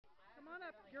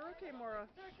You're okay, Maura.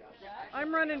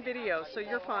 I'm running video, so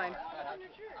you're fine.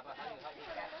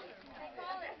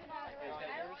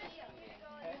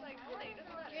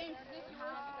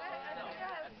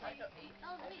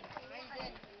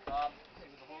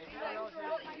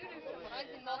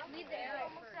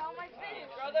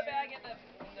 Throw the bag in the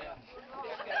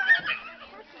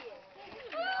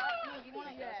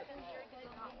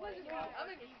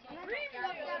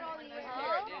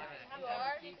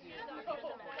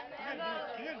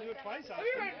You gotta do it twice, Austin.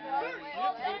 You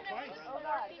have to do it twice.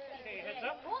 Okay, heads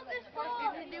up.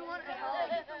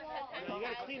 No, you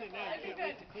gotta clean it now. You can't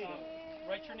wait to clean it.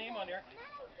 Write your name on there.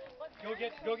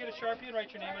 Go get a Sharpie and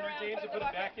write your name under James and put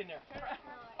it back in there.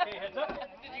 Okay, heads up.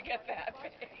 Did you get that?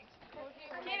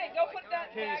 Keenan, go put that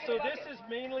Okay, back so in the this bucket. is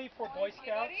mainly for Boy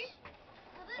Scouts.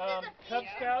 Cub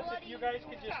Scouts, if you guys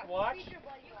could just watch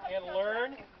and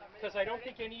learn, because I don't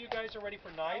think any of you guys are ready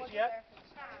for knives yet.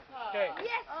 Okay,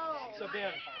 so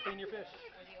Ben, clean your fish.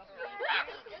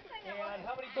 And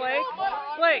how many Blake,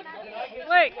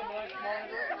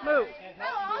 move.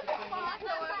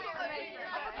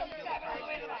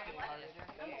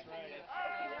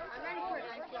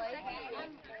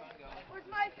 Where's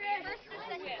my fish?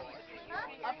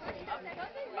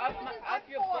 Up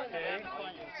your foot. Okay,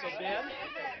 so Ben,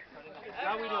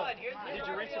 how we doing? Did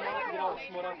you rinse them off and get all the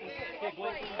smut off? Okay,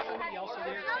 Blake, is there somebody else in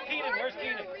there? Keenan, where's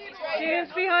Keenan?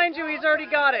 Keenan's behind you. He's already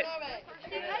got it.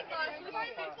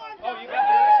 Oh, you got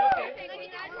yours? Okay.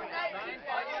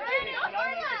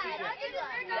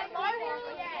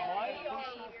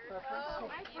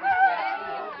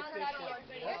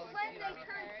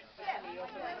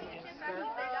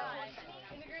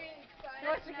 He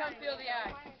wants to come feel the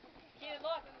eye. Keenan,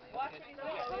 look. Watch what he's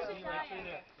doing.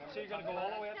 So you're going to go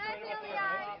all the way up to right about there,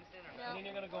 right? And then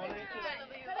you're going to go underneath this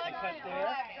and cut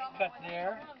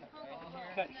there,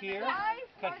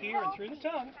 cut here, and through the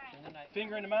tongue,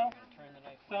 finger in the mouth,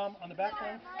 thumb on the back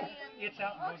one, it's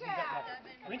out and goes in the gut bucket.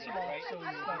 Rinse them off so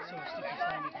it's not so sticky,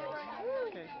 slimy, gross.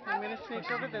 Okay, I'm going to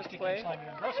sneak over this way. Slimy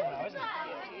and grosser now, isn't it?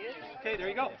 Okay, there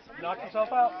you go. Knock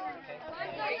yourself out.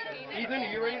 Ethan,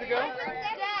 are you ready to go?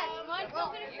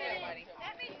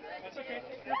 That's okay.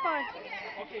 You're fine.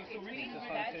 Okay, so reach. Just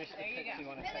want to finish the pick, so you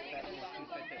want to check that little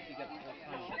piece right there. You got the whole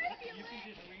tongue. You can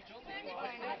just reach over.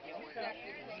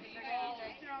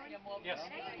 Yes.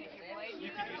 You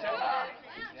can use that one.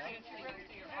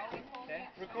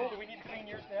 Okay. Cool. Do we need to clean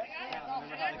yours next? Yeah,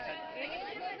 remember how to cut.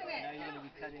 Now you're going to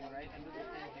be cutting right under the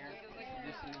thing here.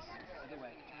 Reducing this other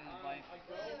way. Turn the knife. You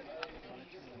want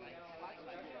to turn the knife.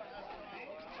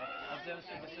 I'll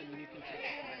demonstrate this one. You can take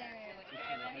it. You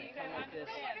can come like this.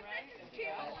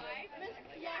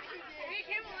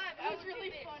 That was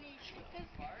really funny because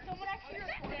someone actually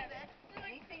recorded it.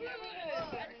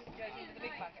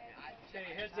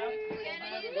 Okay, heads up.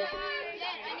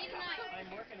 I'm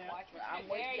working at. I'm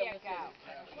waiting till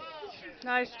this is.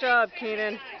 Nice job,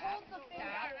 Keenan.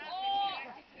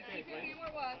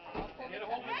 Get a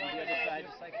hold of The it. other side,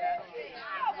 just like that.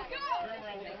 Turn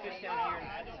around. Hold the fish down here.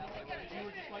 You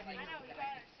were just like me.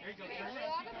 There you go. Turn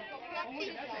around. Oh,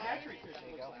 look, that's a hatchery fish.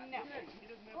 There you go.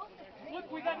 Look,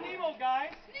 we got Nemo,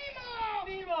 guys.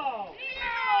 Nemo!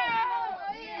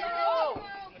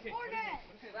 Okay, hold him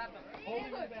in the back. Hold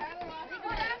him in the back.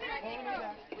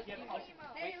 Get him.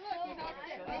 Hey, look.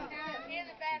 In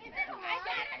the back. Oh my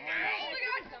gosh,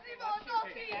 Nemo, it's all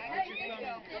feet.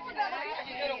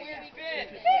 You got a weird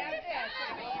fish.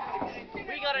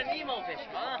 We got a Nemo fish,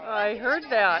 huh? I heard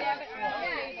that.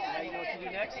 Now you know what to do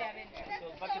next? So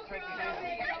the bucket's right behind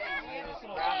you.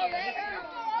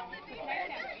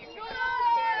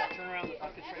 Turn around, the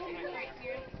bucket's right behind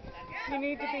you. You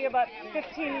need to be about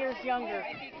 15 years younger.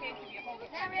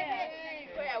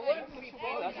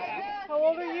 How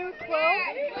old are you? 12?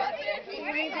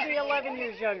 You need to be 11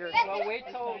 years younger. Well, wait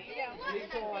till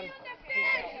I'm...